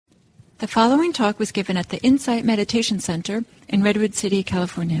The following talk was given at the Insight Meditation Center in Redwood City,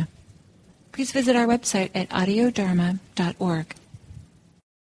 California. Please visit our website at audiodharma.org.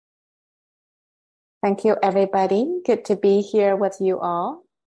 Thank you, everybody. Good to be here with you all.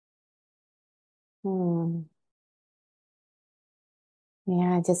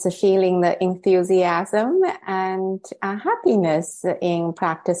 Yeah, just feeling the enthusiasm and happiness in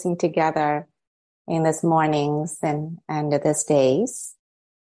practicing together in these mornings and these days.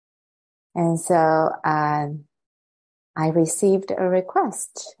 And so I received a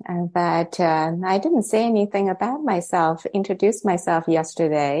request that I didn't say anything about myself, introduce myself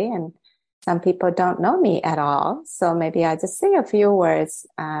yesterday, and some people don't know me at all. So maybe I'll just say a few words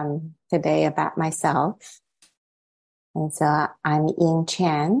today about myself. And so I'm Ying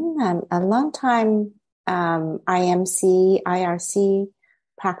Chen. I'm a long-time IRC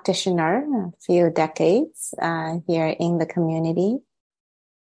practitioner, a few decades here in the community.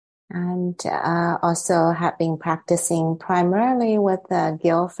 And also have been practicing primarily with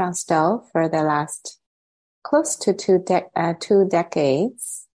Gil Frans-Stoel for the last close to two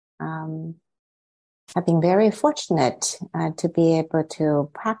decades. I've been very fortunate to be able to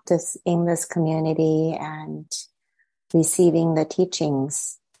practice in this community and receiving the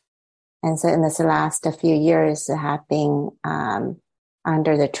teachings. And so in this last few years, I have been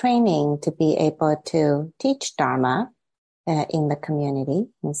under the training to be able to teach Dharma in the community.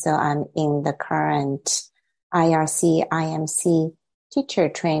 And so I'm in the current IRC, IMC teacher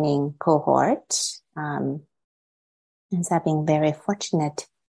training cohort. And so I've been very fortunate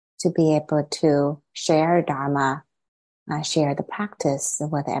to be able to share Dharma, share the practice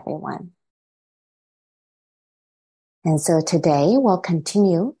with everyone. And so today we'll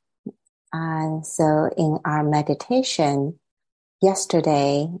continue. So in our meditation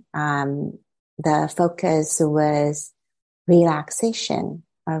yesterday, the focus was relaxation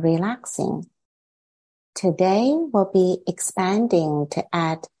or relaxing. Today we'll be expanding to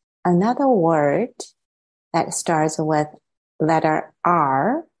add another word that starts with letter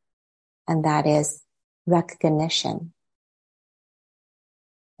R, and that is recognition.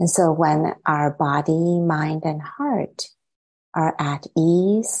 And so when our body, mind, and heart are at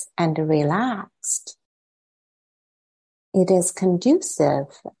ease and relaxed, it is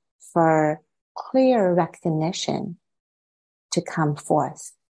conducive for clear recognition to come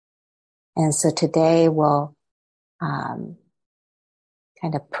forth. And so today we'll kind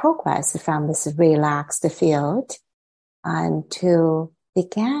of progress from this relaxed field and to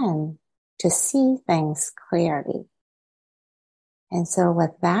begin to see things clearly. And so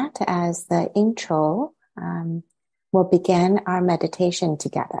with that as the intro, we'll begin our meditation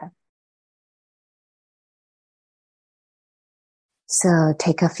together. So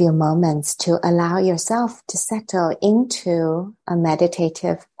take a few moments to allow yourself to settle into a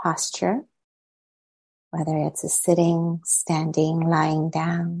meditative posture, whether it's sitting, standing, lying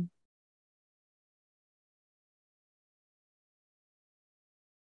down.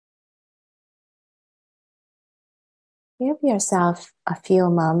 Give yourself a few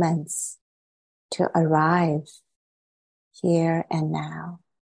moments to arrive here and now.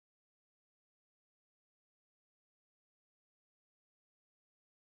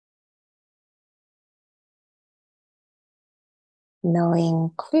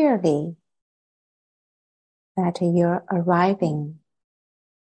 Knowing clearly that you're arriving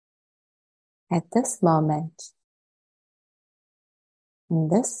at this moment, in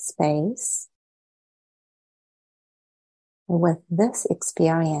this space, with this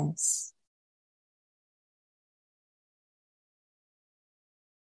experience.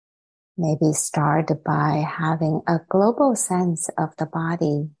 Maybe start by having a global sense of the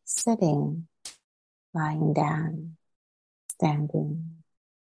body sitting, lying down, standing.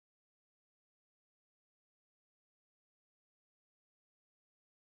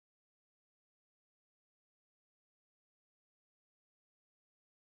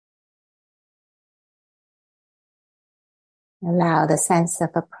 Allow the sense of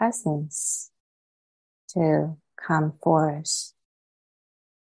a presence to come forth.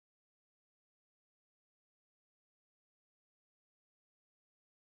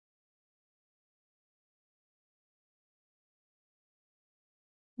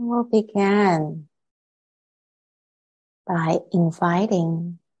 We'll begin by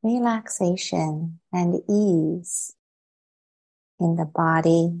inviting relaxation and ease in the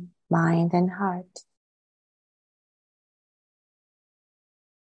body, mind, and heart.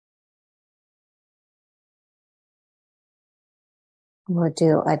 We'll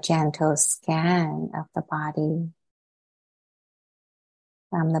do a gentle scan of the body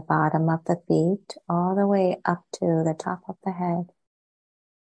from the bottom of the feet all the way up to the top of the head.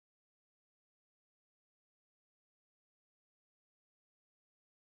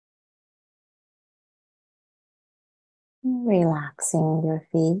 Relaxing your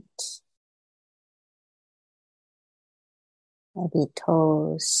feet, maybe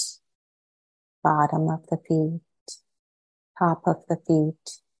toes, bottom of the feet, top of the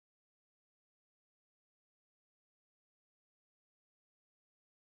feet.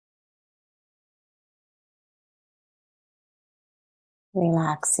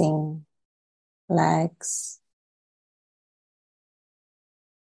 Relaxing legs,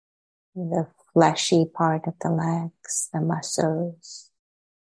 the fleshy part of the legs, the muscles.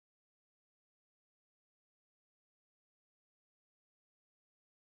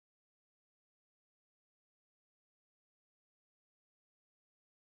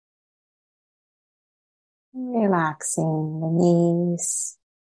 Relaxing the knees,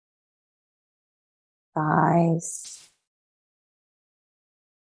 thighs.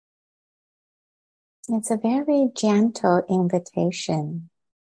 It's a very gentle invitation,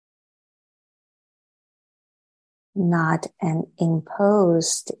 not an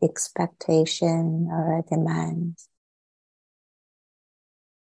imposed expectation or a demand.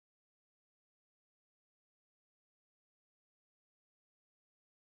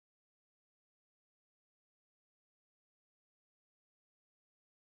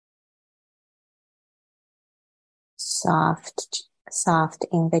 Soft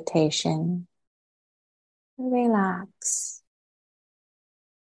invitation. Relax.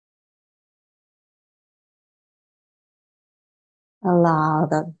 Allow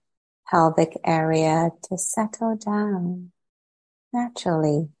the pelvic area to settle down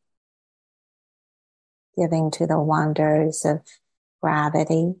naturally, giving to the wonders of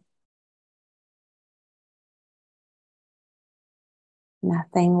gravity.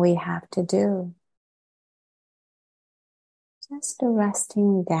 Nothing we have to do. Just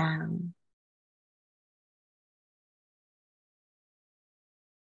resting down.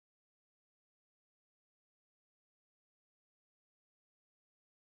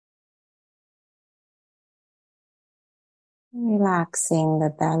 Relaxing the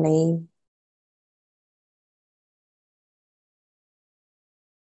belly.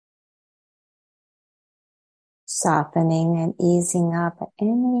 Softening and easing up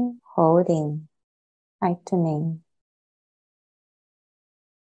any holding, tightening.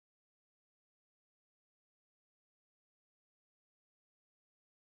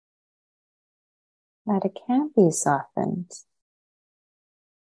 That it can be softened.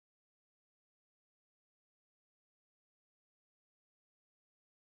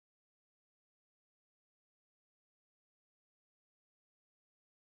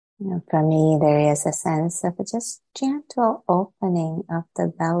 And for me, there is a sense of just gentle opening of the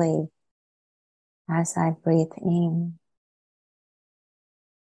belly as I breathe in.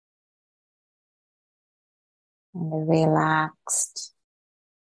 And the relaxed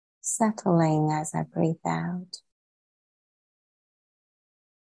settling as I breathe out.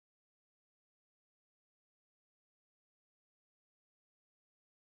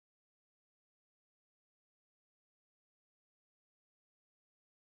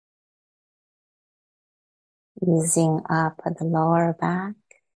 Easing up the lower back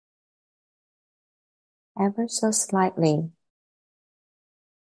ever so slightly.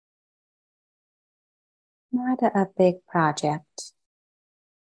 Not a big project.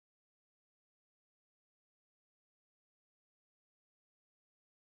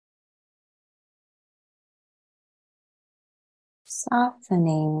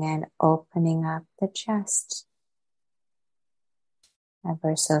 Softening and opening up the chest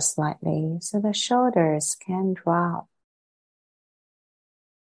ever so slightly so the shoulders can drop.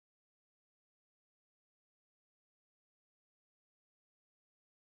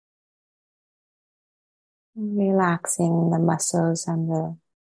 Relaxing the muscles on the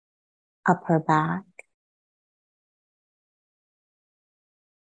upper back.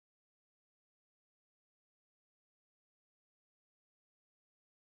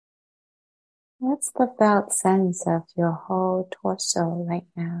 What's the felt sense of your whole torso right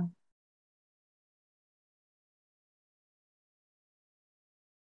now?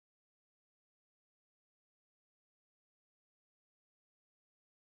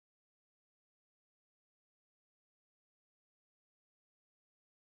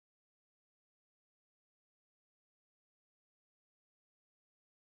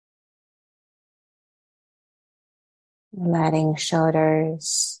 Letting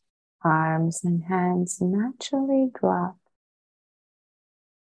shoulders, arms, and hands naturally drop.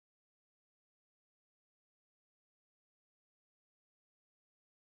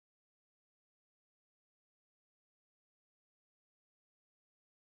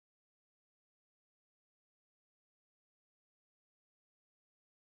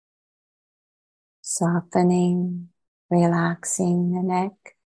 Softening relaxing the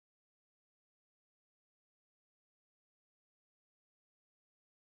neck,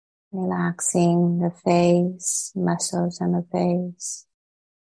 relaxing the face, muscles on the face,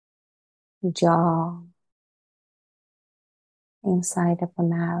 jaw, inside of the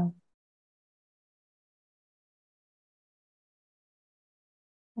mouth.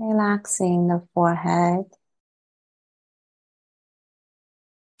 Relaxing the forehead,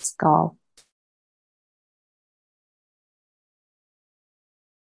 scalp.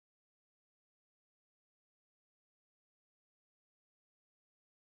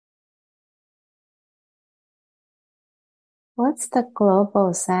 What's the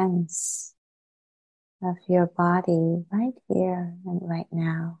global sense of your body right here and right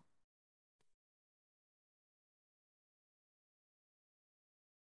now?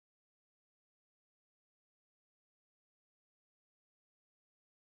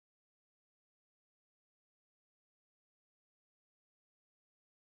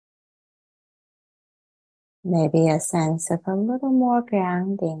 Maybe a sense of a little more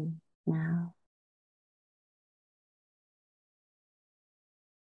grounding now.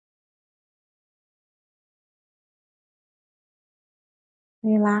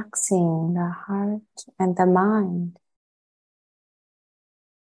 Relaxing the heart and the mind,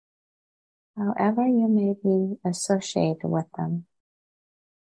 however you may be associated with them.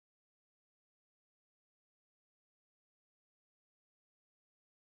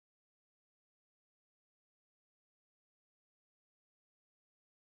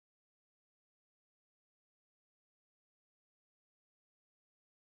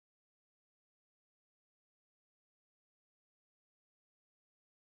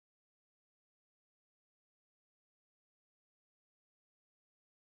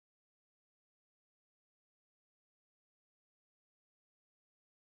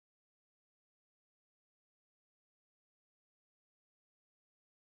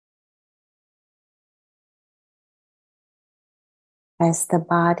 As the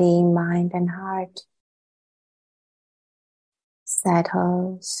body, mind, and heart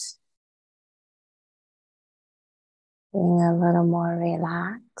settles, being a little more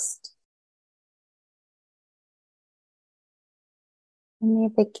relaxed, you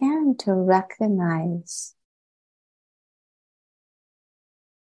may begin to recognize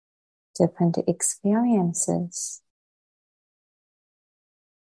different experiences.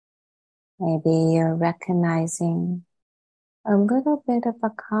 Maybe you're recognizing a little bit of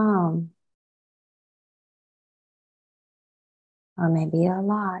a calm, or maybe a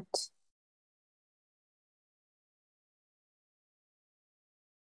lot.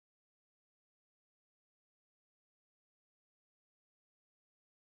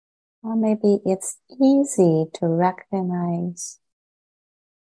 Or maybe it's easy to recognize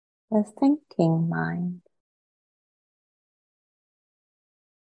the thinking mind.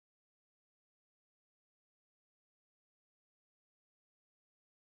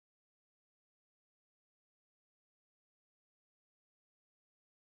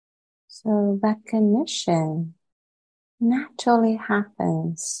 So recognition naturally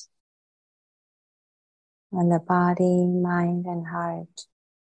happens when the body, mind, and heart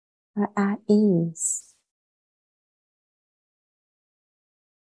are at ease.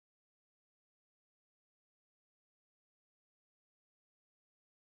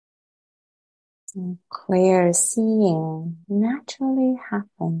 And clear seeing naturally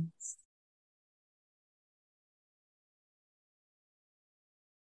happens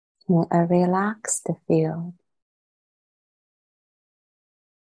in a relaxed field.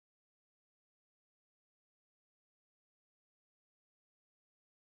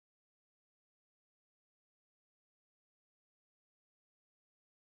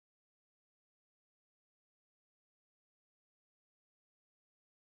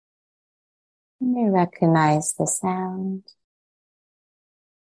 You may recognize the sound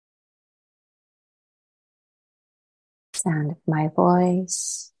of my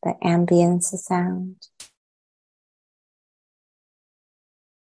voice, the ambience sound.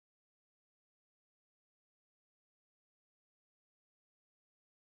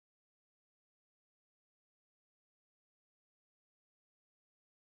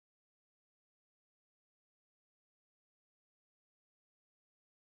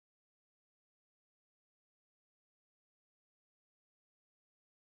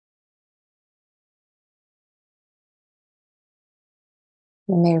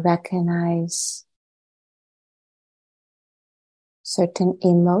 You may recognize certain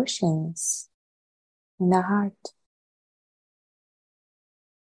emotions in the heart.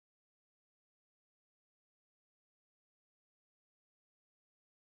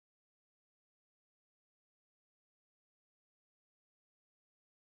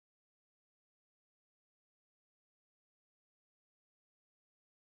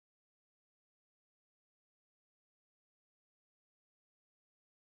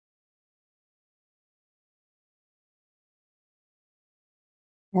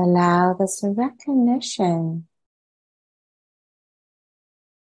 Allow this recognition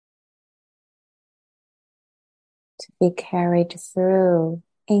to be carried through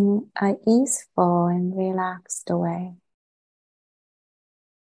in a easeful and relaxed way.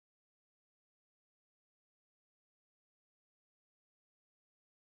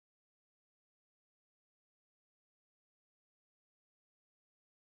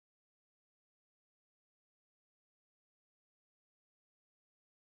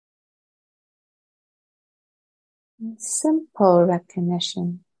 Simple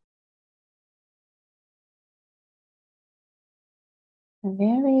recognition, a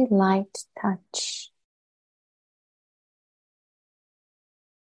very light touch.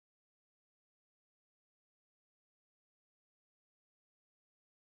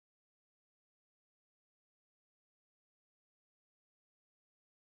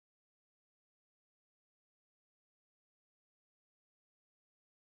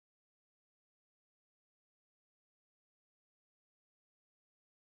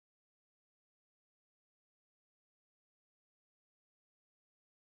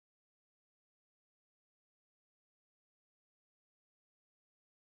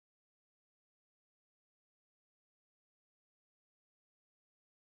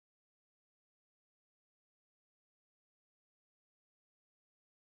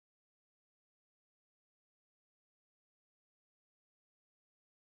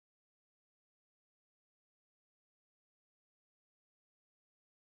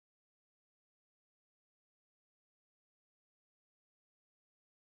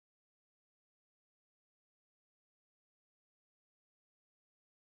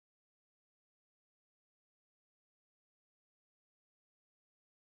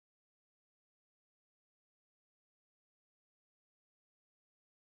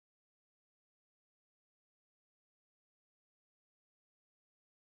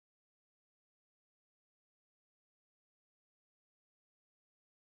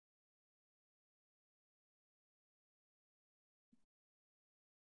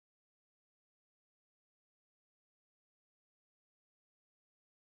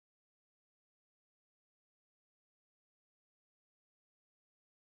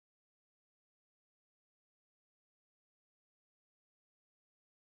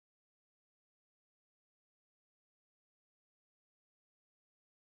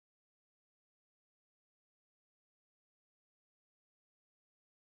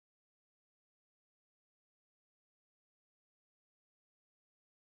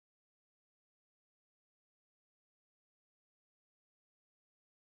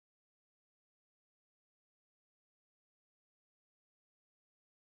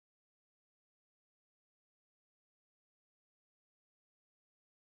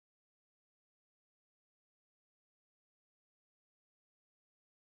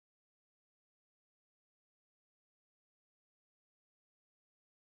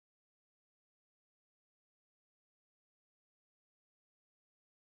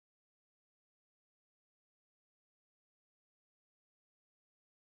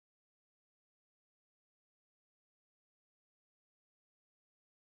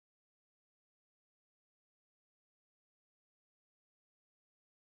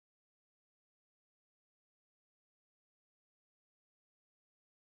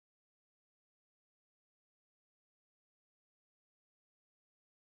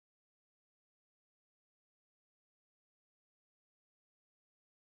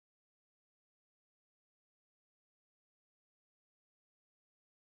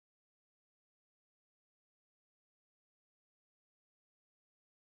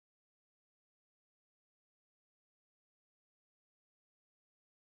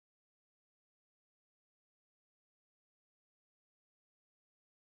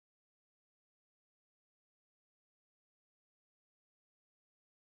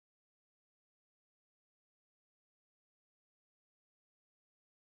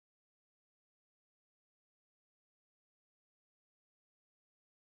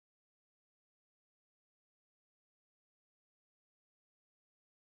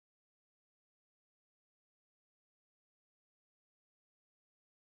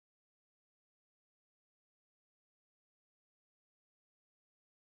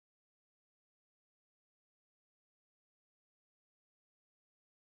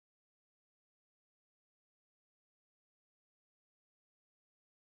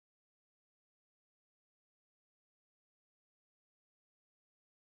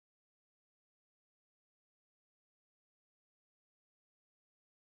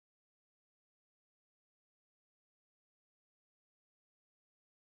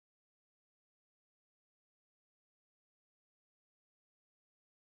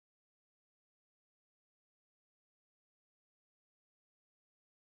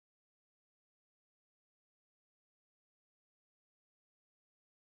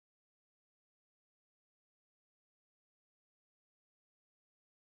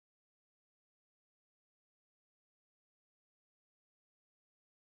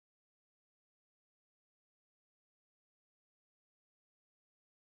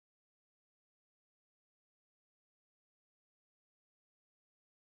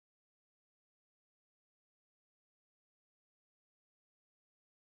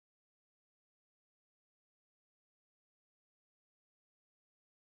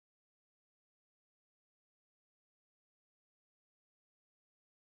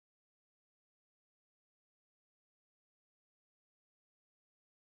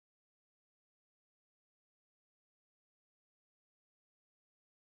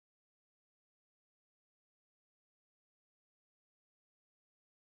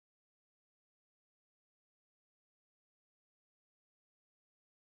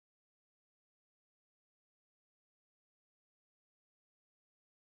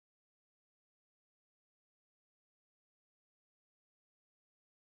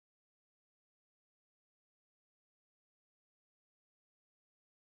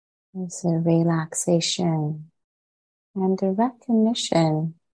 There's a relaxation and a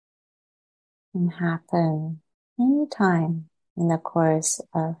recognition can happen anytime in the course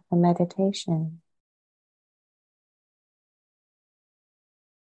of the meditation.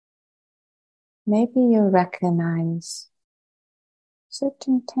 Maybe you recognize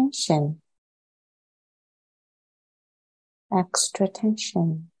certain tension, extra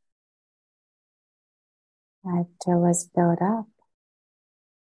tension that was built up.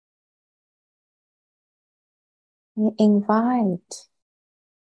 You invite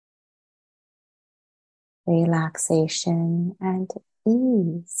relaxation and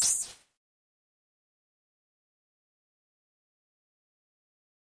ease.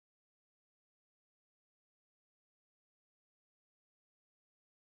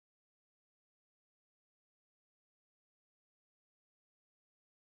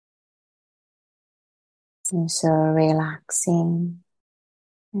 And so relaxing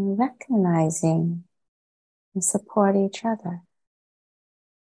and recognizing and support each other.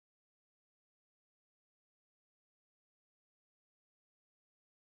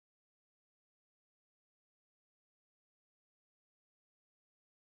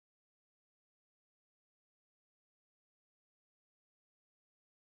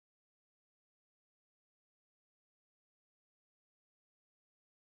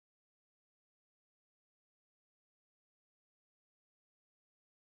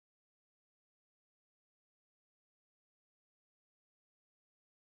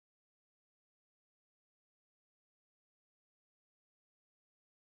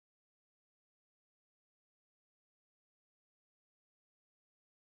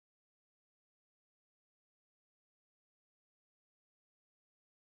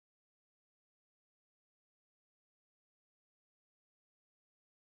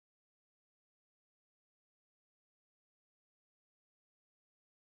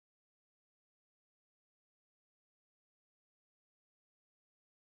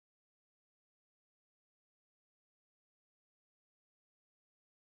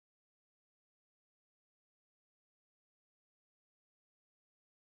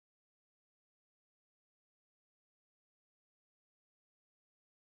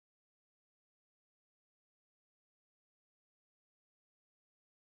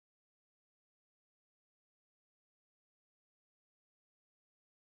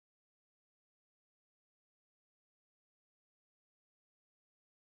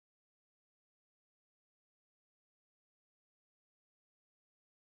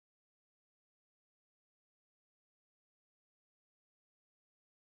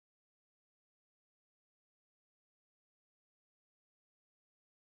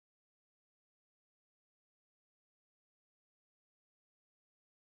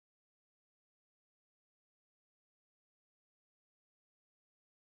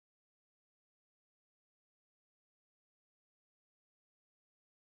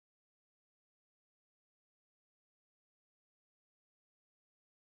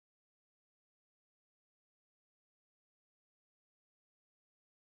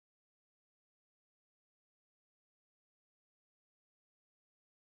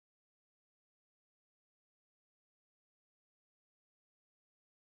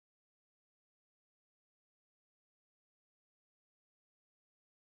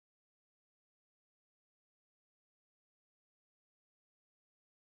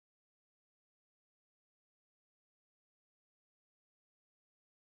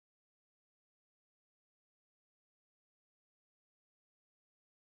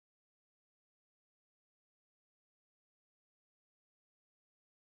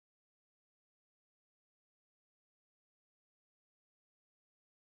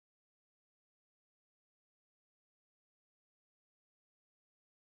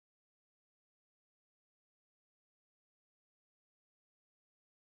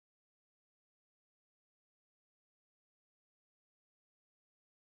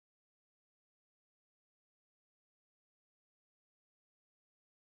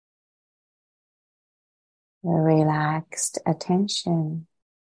 The relaxed attention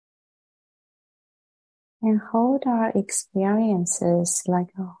and hold our experiences like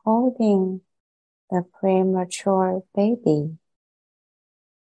holding the premature baby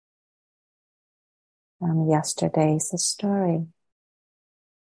from yesterday's story.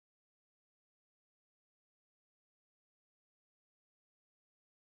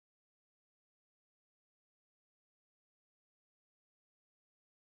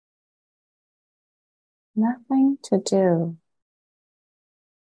 Nothing to do.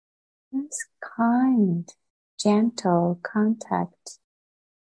 Just kind, gentle contact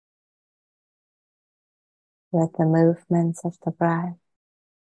with the movements of the breath.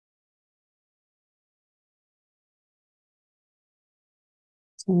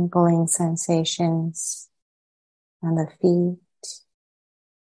 tingling sensations on the feet,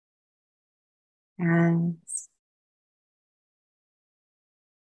 hands,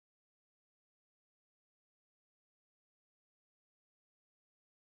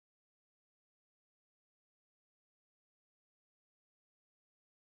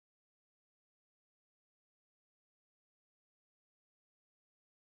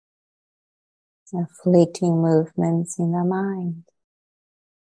 the fleeting movements in the mind,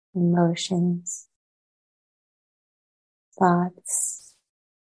 emotions, thoughts,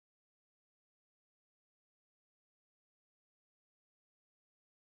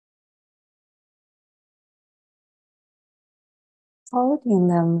 holding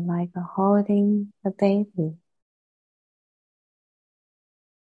them like holding a baby.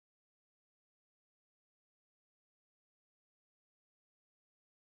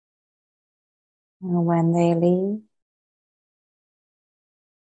 And when they leave,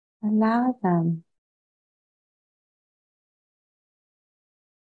 allow them.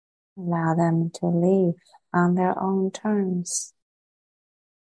 Allow them to leave on their own terms.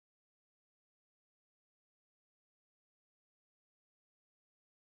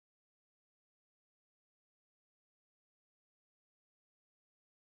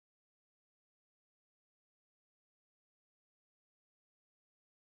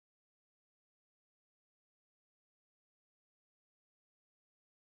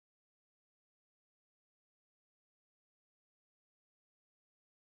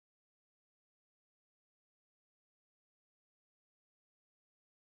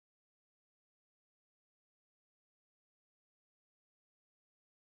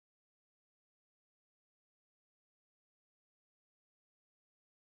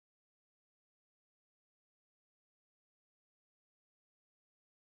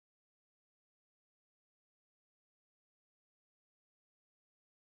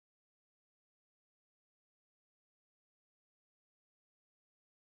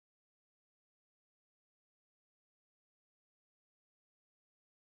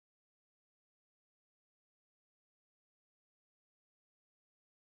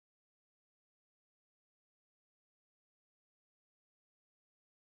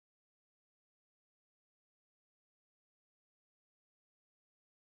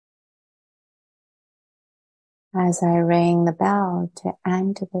 As I ring the bell to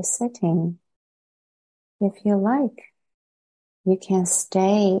end the sitting, if you like, you can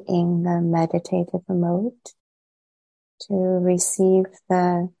stay in the meditative mode to receive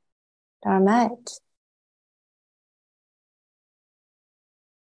the Dharmat